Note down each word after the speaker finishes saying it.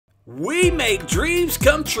We make dreams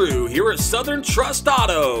come true here at Southern Trust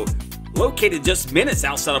Auto. Located just minutes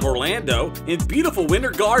outside of Orlando in beautiful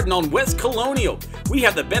Winter Garden on West Colonial, we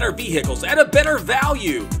have the better vehicles at a better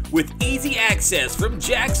value. With easy access from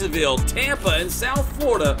Jacksonville, Tampa, and South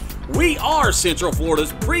Florida, we are Central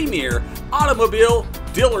Florida's premier automobile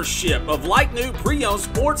dealership of like-new pre-owned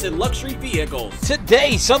sports and luxury vehicles.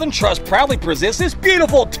 Today, Southern Trust proudly presents this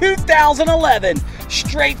beautiful 2011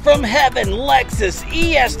 straight from heaven Lexus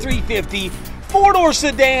ES350 four-door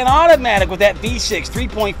sedan automatic with that V6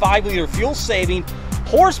 3.5-liter fuel-saving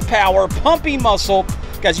horsepower pumping muscle.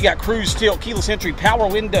 Guys, you got cruise tilt, keyless entry, power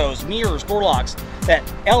windows, mirrors, door locks, that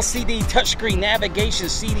LCD touchscreen navigation,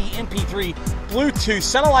 CD, MP3, Bluetooth,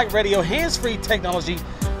 satellite radio, hands-free technology,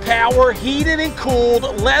 power, heated and cooled,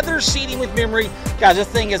 leather seating with memory. Guys, this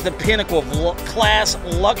thing is the pinnacle of class,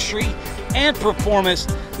 luxury, and performance.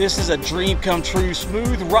 This is a dream come true.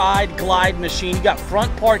 Smooth ride, glide machine. You got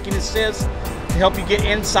front parking assist to help you get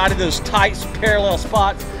inside of those tight parallel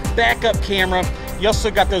spots. Backup camera. You also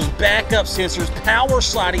got those backup sensors, power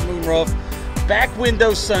sliding moonroof, back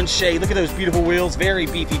window sunshade. Look at those beautiful wheels. Very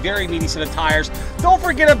beefy, very meaty set of tires. Don't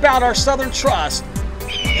forget about our Southern Trust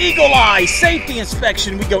Eagle Eye safety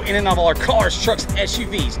inspection. We go in and out of all our cars, trucks,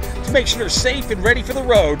 SUVs to make sure they're safe and ready for the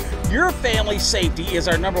road. Your family's safety is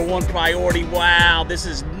our #1 priority. Wow, this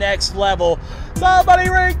is next level. Somebody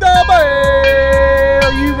ring the bell.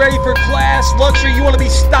 Are you ready for class, luxury? You want to be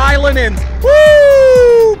styling and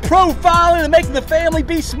woo, profiling and making the family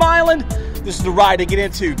be smiling? This is the ride to get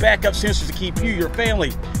into. Backup sensors to keep you, your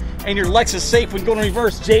family, and your Lexus safe when going in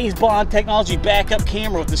reverse. James Bond technology backup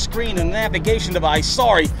camera with the screen and the navigation device.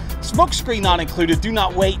 Sorry, smoke screen not included. Do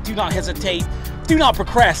not wait. Do not hesitate. Do not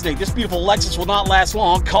procrastinate. This beautiful Lexus will not last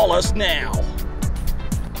long. Call us now.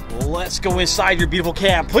 Let's go inside your beautiful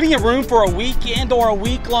cab. Plenty of room for a weekend or a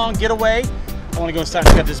week-long getaway. I want to go inside.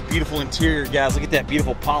 Check out this beautiful interior, guys. Look at that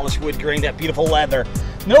beautiful polished wood grain, that beautiful leather.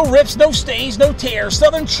 No rips, no stains, no tears.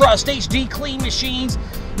 Southern Trust HD clean machines.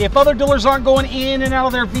 If other dealers aren't going in and out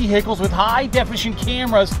of their vehicles with high-definition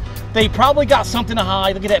cameras, they probably got something to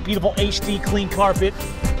hide. Look at that beautiful HD clean carpet.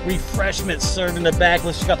 Refreshments served in the back.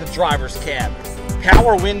 Let's check out the driver's cab.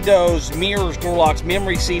 Power windows, mirrors, door locks,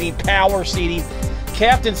 memory seating, power seating.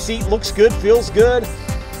 Captain seat looks good, feels good.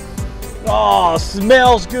 Oh,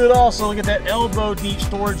 smells good also. Look at that elbow deep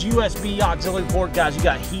storage, USB auxiliary port. Guys, you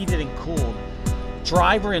got heated and cooled.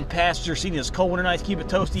 Driver and passenger seating. It's cold winter nights, keep it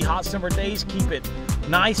toasty. Hot summer days, keep it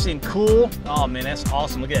nice and cool. Oh man, that's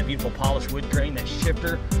awesome. Look at that beautiful polished wood grain, that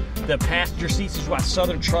shifter. The passenger seats is why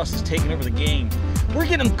Southern Trust is taking over the game. We're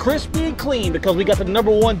getting them crispy and clean because we got the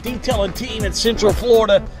 #1 detailing team in Central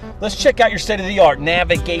Florida. Let's check out your state-of-the-art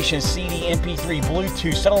navigation, CD, MP3,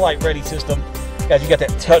 Bluetooth, satellite ready system. Guys, you got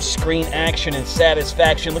that touch screen action and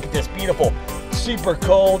satisfaction. Look at this beautiful super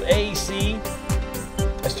cold AC.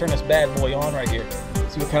 Let's turn this bad boy on right here.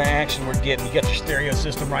 See what kind of action we're getting. You got your stereo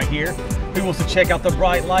system right here. Who wants to check out the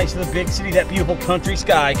bright lights of the big city, that beautiful country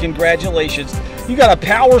sky? Congratulations. You got a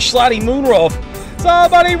power sliding moonroof.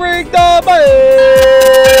 Somebody ring the bell.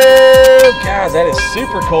 Guys, that is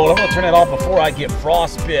super cold. I'm going to turn that off before I get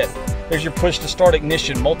frostbit. There's your push to start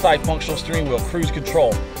ignition, multifunctional steering wheel, cruise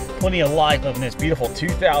control. Plenty of life in this beautiful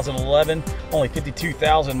 2011, only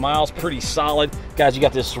 52,000 miles, pretty solid. Guys, you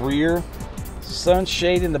got this rear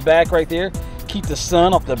sunshade in the back right there. Keep the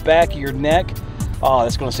sun off the back of your neck. Oh,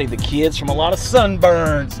 that's going to save the kids from a lot of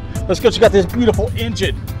sunburns. Let's go check out this beautiful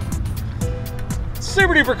engine.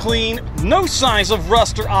 Super duper clean, no signs of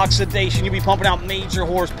rust or oxidation. You'll be pumping out major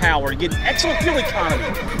horsepower, getting excellent fuel economy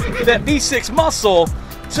with that V6 muscle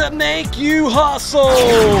to make you hustle.